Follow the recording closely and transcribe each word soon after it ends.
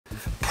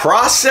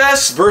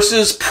Process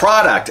versus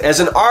product. As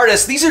an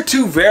artist, these are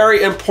two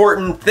very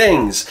important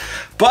things.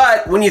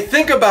 But when you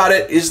think about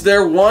it, is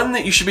there one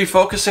that you should be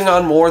focusing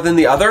on more than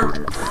the other?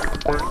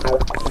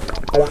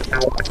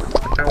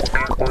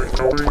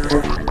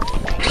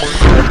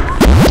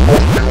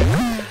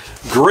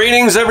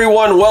 Greetings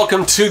everyone,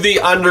 welcome to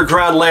the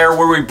underground lair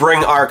where we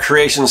bring our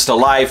creations to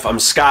life. I'm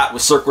Scott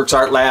with Serkworks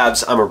Art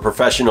Labs. I'm a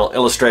professional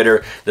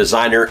illustrator,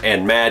 designer,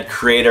 and mad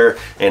creator.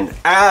 And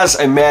as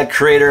a mad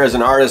creator, as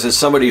an artist, as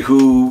somebody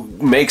who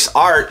makes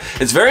art,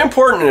 it's very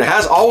important, and it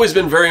has always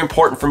been very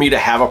important for me to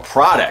have a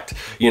product.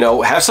 You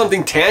know, have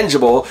something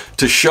tangible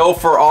to show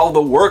for all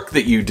the work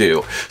that you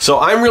do. So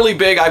I'm really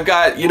big. I've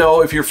got, you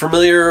know, if you're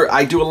familiar,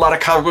 I do a lot of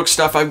comic book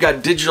stuff. I've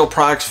got digital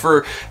products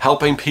for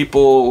helping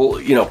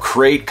people, you know,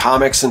 create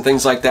comics and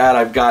things like that.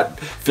 I've got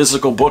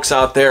physical books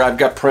out there. I've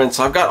got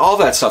prints. I've got all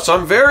that stuff. So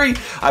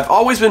I've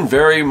always been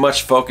very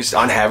much focused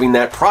on having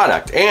that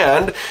product,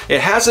 and it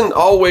hasn't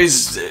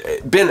always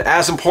been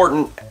as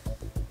important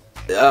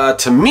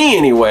to me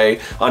anyway,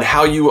 on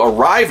how you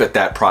arrive at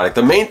that product.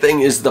 The main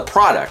thing is the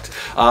product.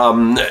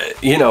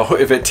 You know,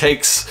 if it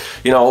takes,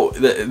 you know,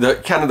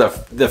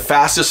 the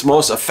fastest,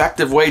 most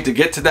effective way to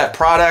get to that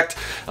product,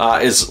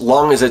 as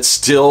long as it's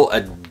still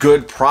a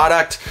good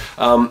product,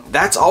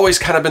 that's always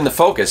kind of been the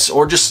focus.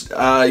 Or just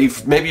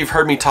maybe you've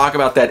heard me talk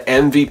about that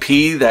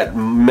MVP, that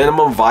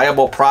minimum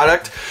viable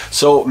product.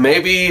 So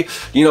maybe,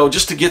 you know,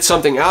 just to get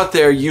something out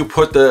there, you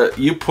put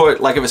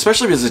like,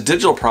 especially if it's a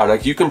digital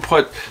product, you can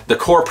put the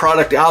core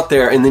product out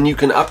there, and then you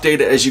can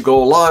update it as you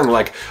go along.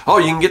 Like, oh,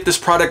 you can get this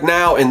product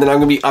now, and then I'm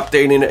gonna be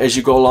updating it as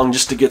you go along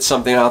just to get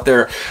something out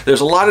there.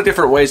 There's a lot of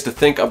different ways to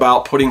think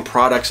about putting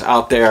products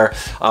out there.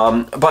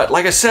 But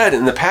like I said,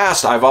 in the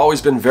past, I've always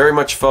been very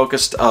much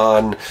focused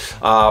on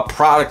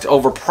product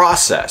over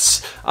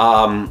process.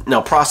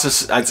 Now,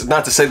 process, it's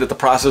not to say that the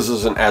process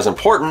isn't as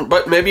important,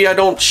 but maybe I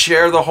don't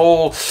share the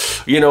whole,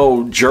 you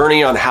know,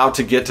 journey on how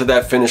to get to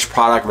that finished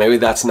product. Maybe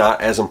that's not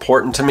as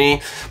important to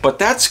me, but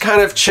that's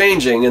kind of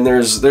changing, and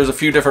there's a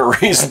few different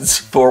reasons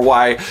for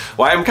why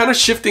I'm kind of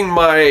shifting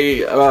my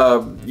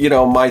you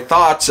know, my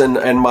thoughts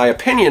and my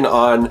opinion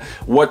on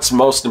what's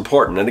most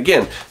important. And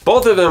again,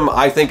 both of them,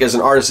 I think, as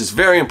an artist, is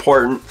very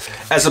important.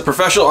 As a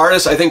professional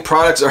artist, I think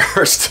products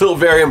are still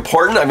very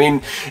important. I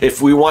mean,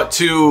 if we want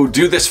to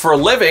do this for a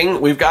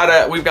living, we've got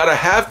to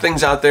have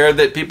things out there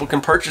that people can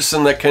purchase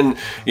and that can,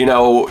 you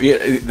know,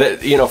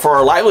 for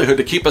our livelihood,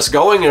 to keep us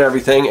going and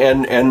everything,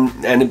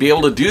 and to be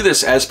able to do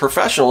this as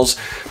professionals.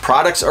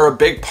 Products are a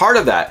big part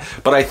of that.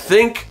 But I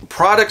think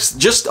products,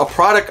 just a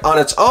product on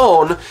its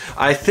own,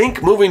 I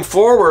think moving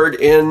forward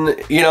in,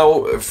 you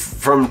know,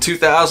 from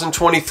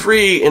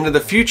 2023 into the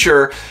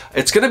future,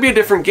 it's going to be a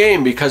different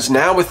game, because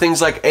now with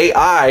things like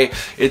AI,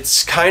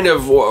 it's kind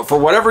of, for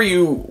whatever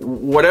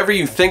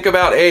you think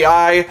about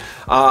AI,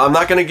 I'm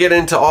not going to get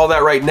into all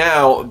that right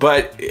now,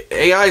 but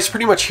AI is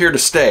pretty much here to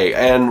stay.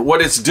 And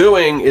what it's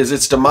doing is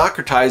it's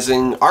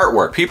democratizing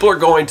artwork.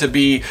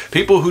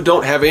 People who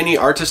don't have any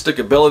artistic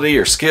ability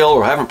or skill,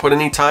 or haven't put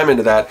any time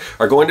into that,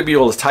 are going to be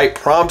able to type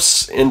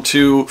prompts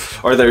into,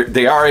 or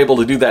they are able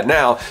to do that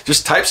now.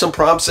 Just type some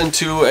prompts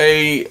into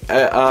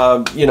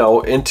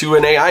into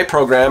an AI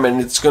program,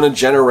 and it's going to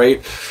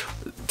generate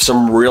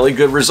some really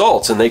good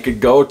results, and they could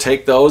go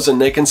take those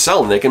and they can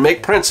sell them, they can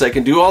make prints, they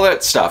can do all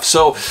that stuff.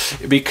 So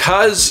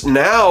because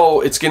now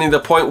it's getting to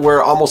the point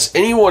where almost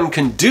anyone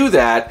can do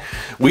that,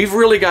 we've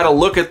really got to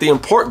look at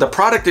the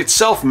product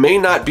itself may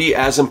not be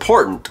as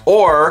important,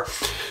 or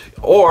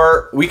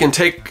we can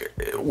take,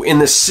 in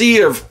the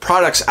sea of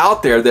products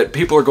out there that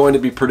people are going to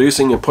be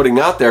producing and putting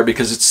out there,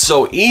 because it's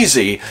so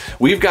easy,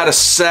 we've got to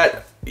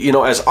set, you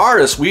know, as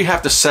artists, we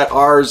have to set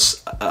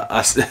ours,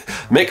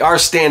 make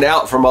ours stand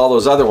out from all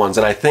those other ones.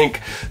 And I think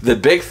the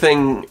big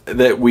thing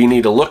that we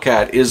need to look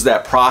at is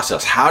that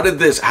process. How did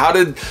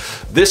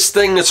this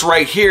thing that's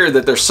right here,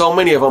 that there's so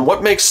many of them,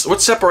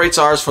 what separates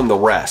ours from the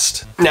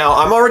rest? Now,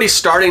 I'm already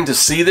starting to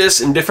see this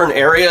in different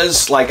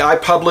areas. Like, I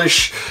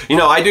publish, you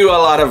know, I do a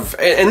lot of,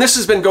 and this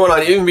has been going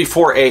on even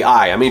before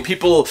AI. I mean,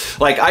 people,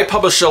 like, I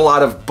publish a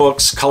lot of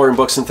books, coloring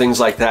books and things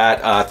like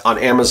that on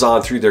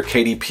Amazon through their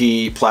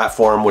KDP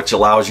platform, which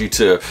allows you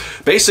to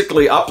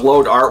basically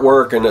upload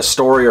artwork and a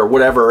story or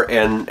whatever,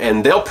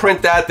 and they'll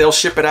print that, they'll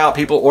ship it out,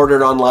 people order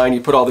it online, you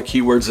put all the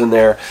keywords in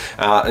there,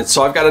 and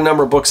so I've got a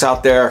number of books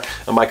out there,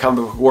 and my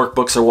comic book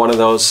workbooks are one of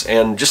those,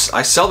 and just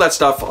I sell that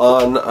stuff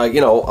on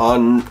you know,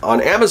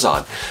 on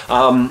Amazon.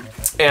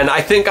 And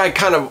I think I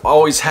kind of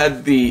always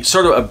had the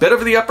sort of a bit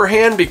of the upper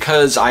hand,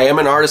 because I am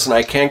an artist and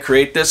I can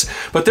create this.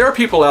 But there are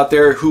people out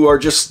there who are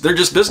they're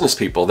just business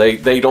people.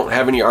 They don't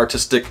have any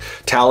artistic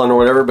talent or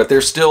whatever, but they're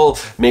still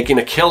making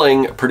a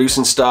killing,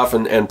 producing stuff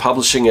and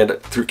publishing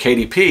it through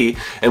KDP.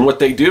 And what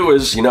they do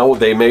is, you know,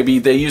 they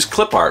use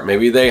clip art,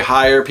 maybe they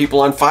hire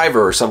people on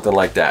Fiverr or something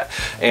like that,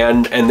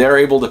 and they're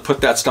able to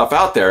put that stuff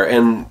out there.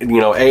 And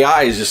you know,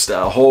 AI is just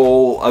a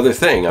whole other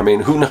thing. I mean,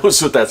 who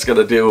knows what that's going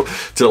to do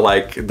to,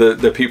 like,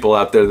 the people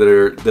out there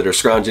that are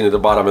scrounging at the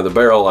bottom of the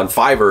barrel on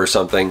Fiverr or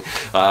something.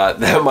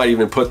 That might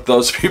even put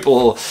those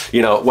people,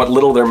 you know, what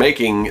little they're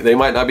making, they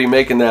might not be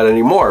making that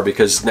anymore,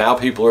 because now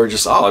people are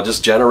just, oh, I'll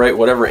just generate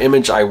whatever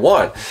image I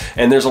want.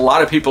 And there's a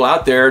lot of people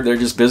out there, they're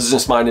just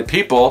business-minded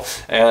people,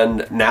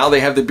 and now they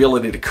have the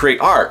ability to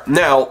create art.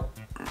 Now,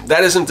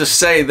 that isn't to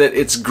say that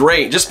it's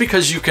great. Just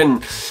because you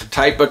can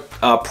type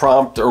a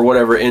prompt or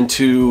whatever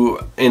into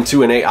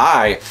an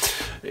AI,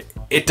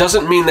 it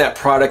doesn't mean that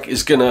product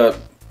is gonna,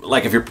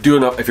 like if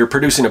you're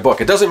producing a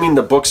book, it doesn't mean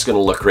the book's gonna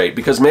look great,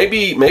 because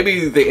maybe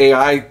the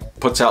AI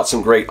puts out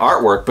some great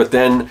artwork, but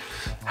then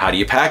how do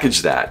you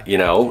package that? You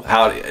know,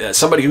 how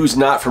somebody who's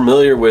not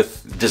familiar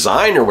with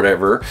design or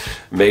whatever,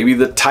 maybe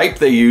the type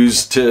they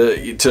use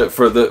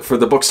for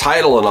the book's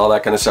title and all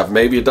that kind of stuff,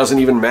 maybe it doesn't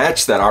even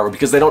match that artwork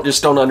because they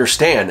don't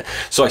understand.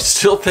 So I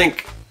still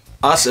think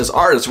us as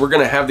artists, we're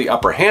going to have the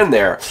upper hand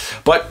there,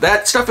 but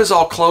that stuff is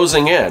all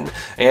closing in,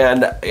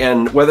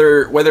 and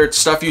whether it's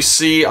stuff you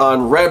see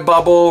on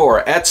Redbubble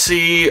or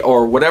Etsy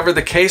or whatever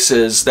the case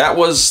is, that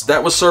was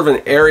sort of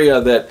an area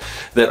that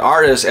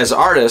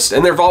artists,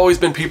 and there have always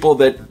been people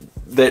that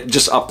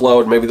just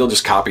upload, maybe they'll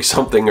just copy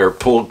something or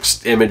pull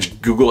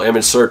Google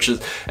image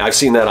searches. I've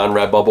seen that on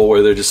Redbubble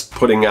where they're just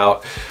putting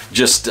out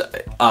just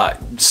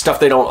stuff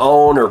they don't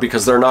own, or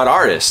because they're not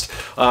artists.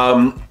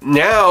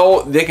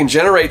 Now they can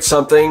generate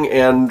something,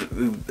 and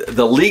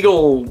the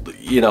legal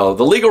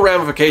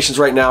ramifications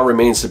right now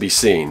remains to be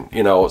seen.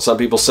 You know, some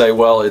people say,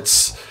 well,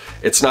 it's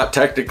not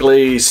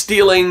technically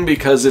stealing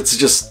because it's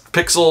just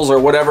pixels or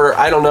whatever.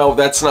 I don't know.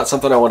 That's not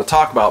something I want to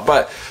talk about.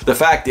 But the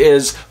fact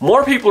is,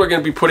 more people are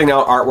going to be putting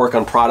out artwork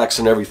on products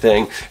and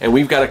everything. And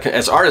we've got to,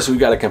 as artists, we've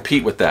got to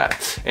compete with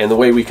that. And the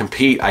way we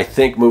compete, I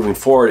think, moving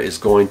forward is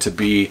going to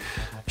be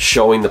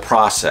showing the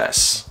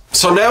process.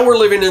 So now we're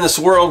living in this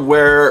world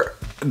where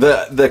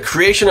the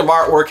creation of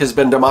artwork has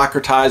been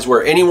democratized,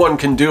 where anyone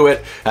can do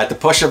it at the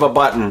push of a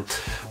button.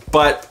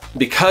 But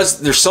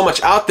because there's so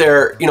much out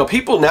there, you know,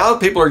 people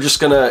are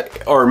just gonna,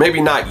 or maybe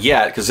not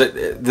yet, because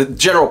the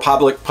general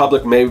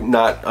public may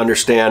not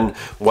understand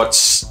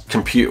what's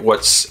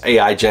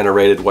AI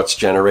generated, what's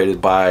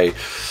generated by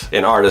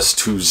an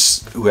artist who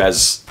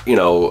has, you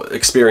know,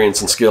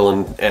 experience and skill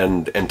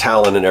and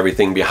talent and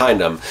everything behind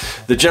them.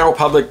 The general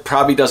public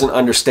probably doesn't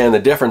understand the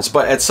difference,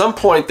 but at some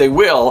point they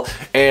will,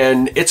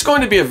 and it's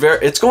going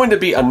to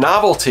be a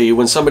novelty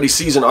when somebody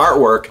sees an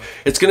artwork.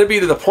 It's going to be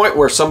to the point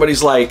where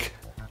somebody's like,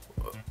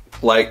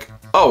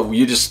 oh,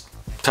 you just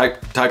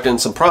typed in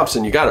some prompts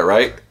and you got it,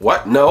 right?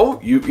 What? No?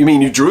 You mean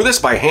you drew this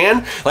by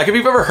hand? Like, have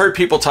you ever heard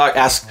people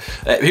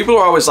people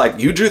are always like,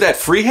 you drew that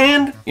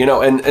freehand? You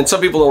know, and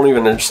some people don't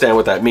even understand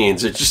what that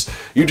means. It's just,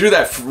 you drew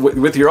that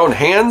with your own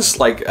hands,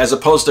 like, as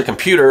opposed to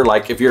computer.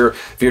 Like, if you're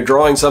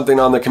drawing something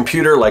on the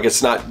computer, like,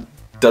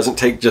 doesn't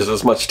take just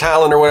as much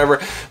talent or whatever.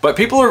 But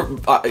people are,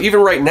 even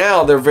right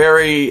now, they're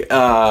very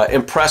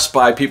impressed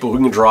by people who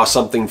can draw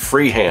something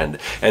freehand.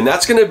 And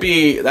that's gonna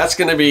be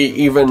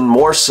even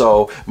more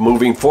so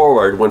moving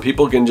forward, when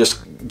people can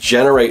just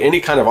generate any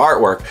kind of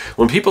artwork.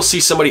 When people see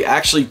somebody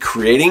actually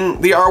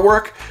creating the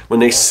artwork, when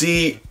they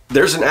see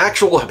there's an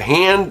actual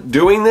hand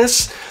doing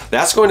this,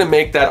 that's going to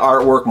make that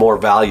artwork more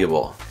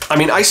valuable. I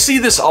mean, I see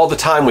this all the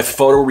time with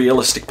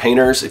photorealistic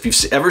painters. If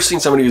you've ever seen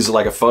somebody who's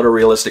like a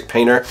photorealistic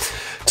painter,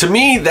 to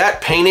me,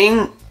 that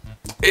painting,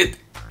 the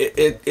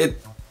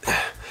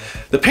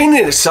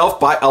painting itself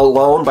by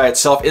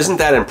itself isn't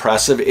that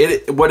impressive.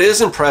 What is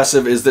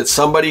impressive is that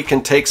somebody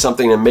can take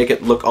something and make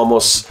it look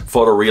almost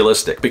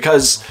photorealistic.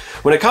 Because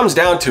when it comes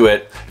down to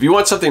it, if you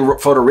want something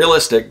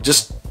photorealistic,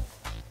 just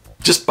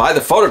buy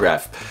the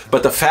photograph.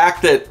 But the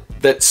fact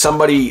that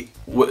somebody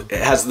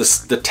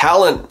has the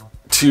talent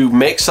to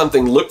make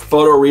something look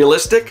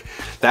photorealistic,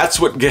 that's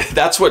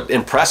what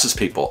impresses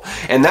people,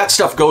 and that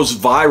stuff goes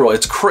viral.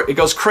 It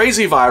goes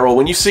crazy viral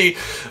when you see,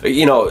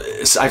 you know,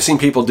 I've seen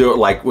people do it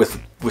like with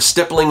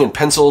stippling and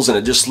pencils, and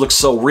it just looks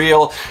so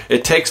real.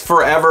 It takes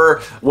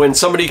forever when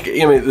somebody,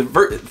 you know,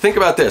 think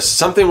about this,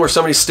 something where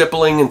somebody's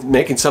stippling and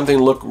making something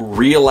look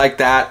real like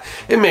that.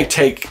 It may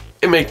take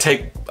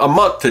a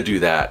month to do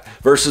that,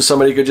 versus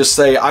somebody could just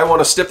say, I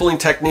want a stippling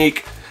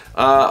technique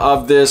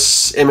of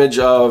this image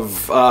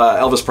of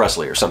Elvis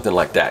Presley or something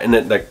like that, and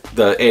then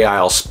the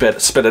AI will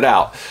spit it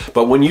out.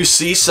 But when you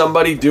see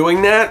somebody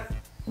doing that,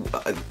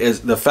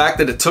 is the fact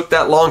that it took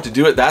that long to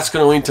do it, that's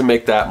going to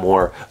make that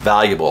more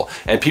valuable.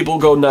 And people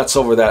go nuts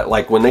over that.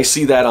 Like when they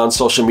see that on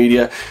social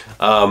media,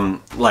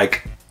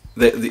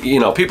 you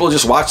know, people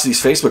just watch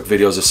these Facebook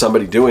videos of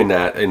somebody doing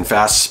that in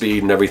fast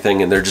speed and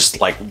everything, and they're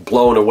just like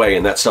blown away,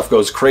 and that stuff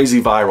goes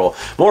crazy viral.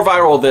 More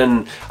viral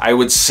than, I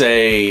would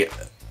say,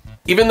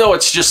 even though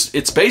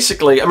it's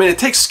basically, I mean, it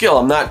takes skill.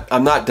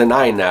 I'm not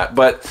denying that,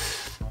 but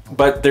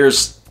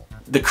there's,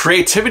 the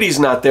creativity's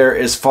not there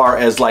as far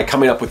as like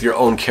coming up with your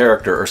own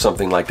character or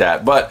something like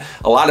that. But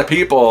a lot of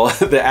people,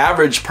 the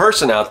average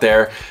person out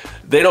there,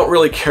 they don't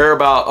really care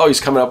about, oh,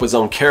 he's coming up with his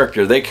own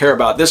character. They care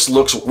about, this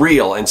looks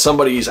real, and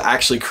somebody's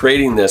actually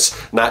creating this,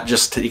 not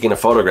just taking a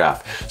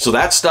photograph. So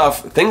that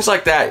stuff, things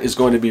like that, is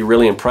going to be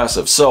really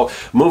impressive. So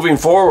moving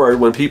forward,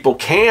 when people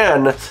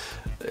can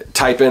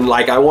type in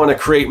like, I want to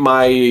create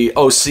my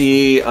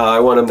OC, I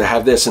want them to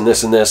have this and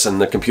this and this, and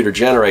the computer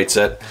generates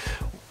it.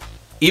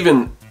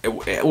 Even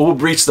we'll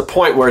reach the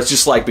point where it's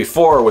just like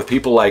before, with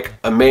people like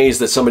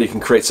amazed that somebody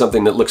can create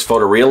something that looks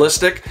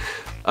photorealistic.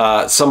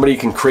 Somebody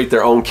can create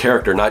their own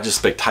character, not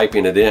just by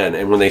typing it in.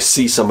 And when they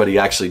see somebody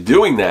actually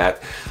doing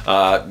that,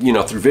 you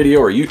know, through video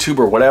or YouTube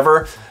or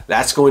whatever,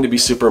 that's going to be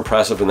super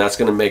impressive, and that's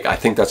going to make, I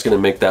think that's going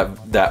to make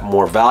that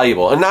more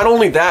valuable. And not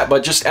only that,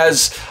 but just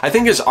as, I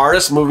think as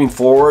artists moving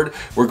forward,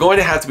 we're going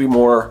to have to be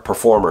more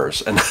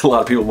performers. And a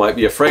lot of people might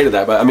be afraid of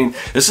that, but I mean,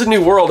 this is a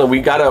new world, and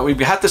we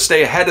have to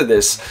stay ahead of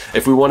this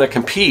if we want to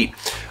compete.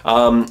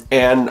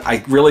 And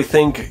I really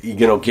think,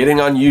 you know, getting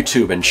on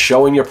YouTube and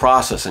showing your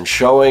process and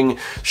showing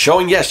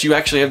yes, you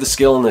actually have the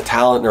skill and the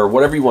talent, or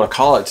whatever you want to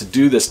call it, to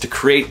do this, to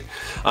create,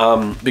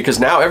 because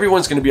now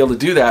everyone's going to be able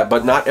to do that,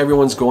 but not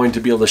everyone's going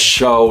to be able to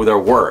show their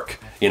work.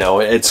 You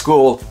know, at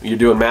school, you're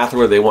doing math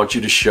where they want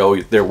you to show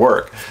their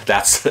work.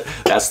 That's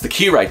the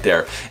key right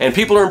there. And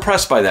people are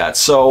impressed by that.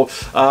 So,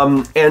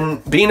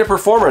 and being a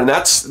performer, and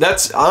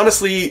that's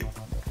honestly,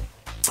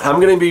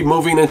 I'm going to be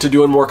moving into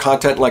doing more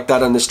content like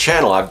that on this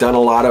channel. I've done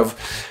a lot of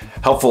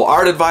helpful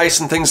art advice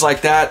and things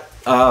like that.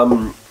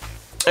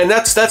 And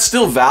that's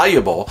still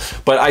valuable,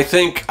 but I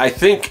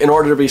think in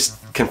order to be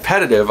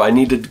competitive, I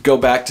need to go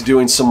back to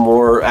doing some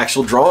more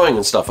actual drawing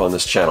and stuff on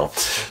this channel.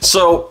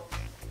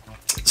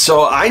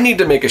 So I need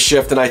to make a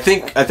shift, and I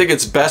think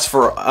it's best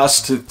for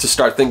us to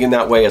start thinking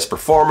that way as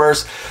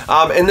performers.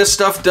 And this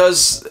stuff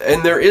does,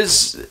 and there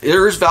is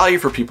value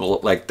for people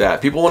like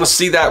that. People want to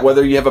see that,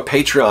 whether you have a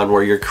Patreon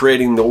where you're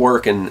creating the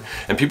work, and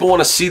people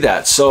want to see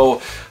that.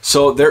 So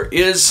there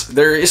is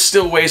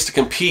still ways to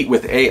compete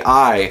with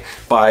AI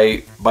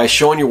by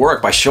showing your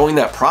work, by showing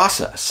that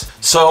process.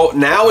 So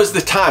now is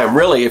the time,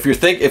 really.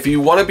 If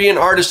you want to be an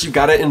artist, you've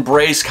got to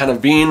embrace kind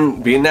of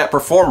being that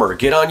performer.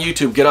 Get on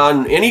YouTube, get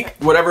on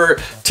whatever,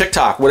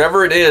 TikTok,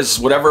 whatever it is,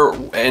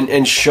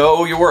 and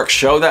show your work,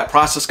 show that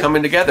process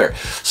coming together.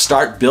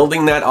 Start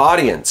building that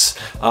audience,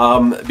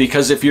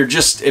 because if you're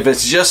just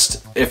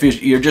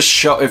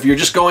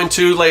going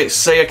to, like,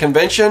 say, a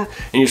convention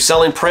and you're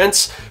selling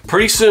prints,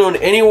 pretty soon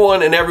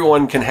anyone and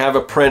everyone can have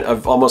a print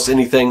of almost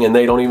anything, and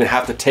they don't even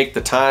have to take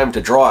the time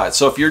to draw it.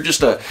 So if you're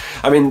just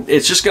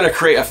it's just going to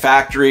create a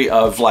factory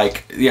of,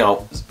 like, you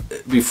know,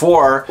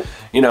 before,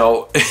 you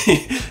know,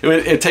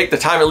 it'd take the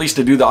time at least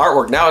to do the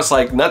artwork. Now it's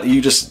like, not that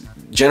you just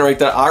generate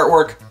that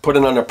artwork, put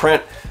it on a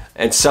print,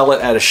 and sell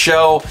it at a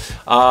show.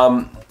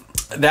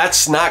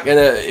 That's not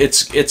gonna,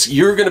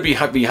 you're gonna be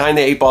behind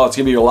the 8 ball. It's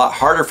gonna be a lot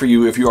harder for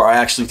you if you are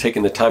actually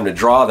taking the time to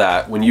draw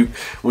that. When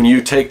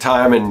you take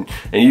time and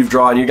you've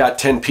drawn, you got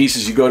 10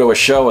 pieces, you go to a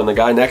show and the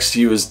guy next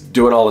to you is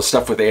doing all this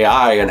stuff with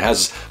AI and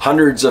has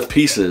hundreds of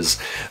pieces.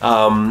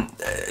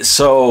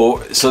 So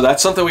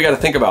that's something we got to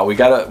think about. We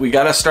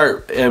gotta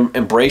start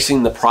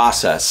embracing the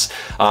process.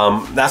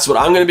 That's what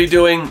I'm gonna be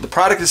doing. The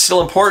product is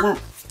still important,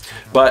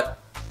 but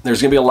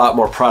there's gonna be a lot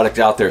more product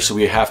out there. So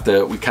we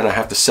kind of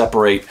have to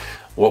separate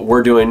what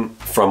we're doing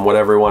from what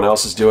everyone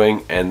else is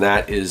doing, and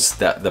that is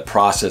that the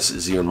process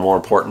is even more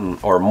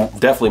important, or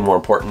definitely more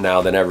important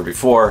now than ever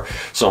before.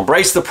 So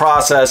embrace the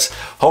process.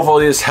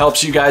 Hopefully this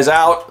helps you guys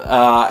out.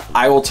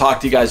 I will talk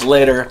to you guys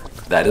later.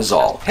 That is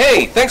all.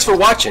 Hey, thanks for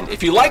watching.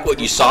 If you like what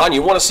you saw and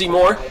you want to see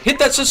more, hit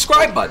that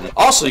subscribe button.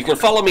 Also, you can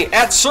follow me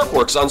at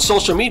Serkworks on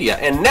social media,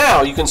 and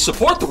now you can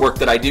support the work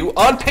that I do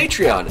on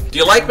Patreon. Do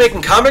you like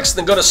making comics?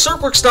 Then go to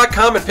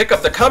Serkworks.com and pick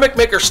up the Comic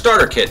Maker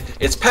Starter Kit.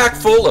 It's packed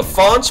full of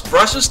fonts,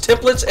 brushes,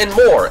 templates, and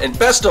more. And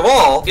best of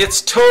all,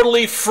 it's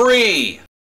totally free.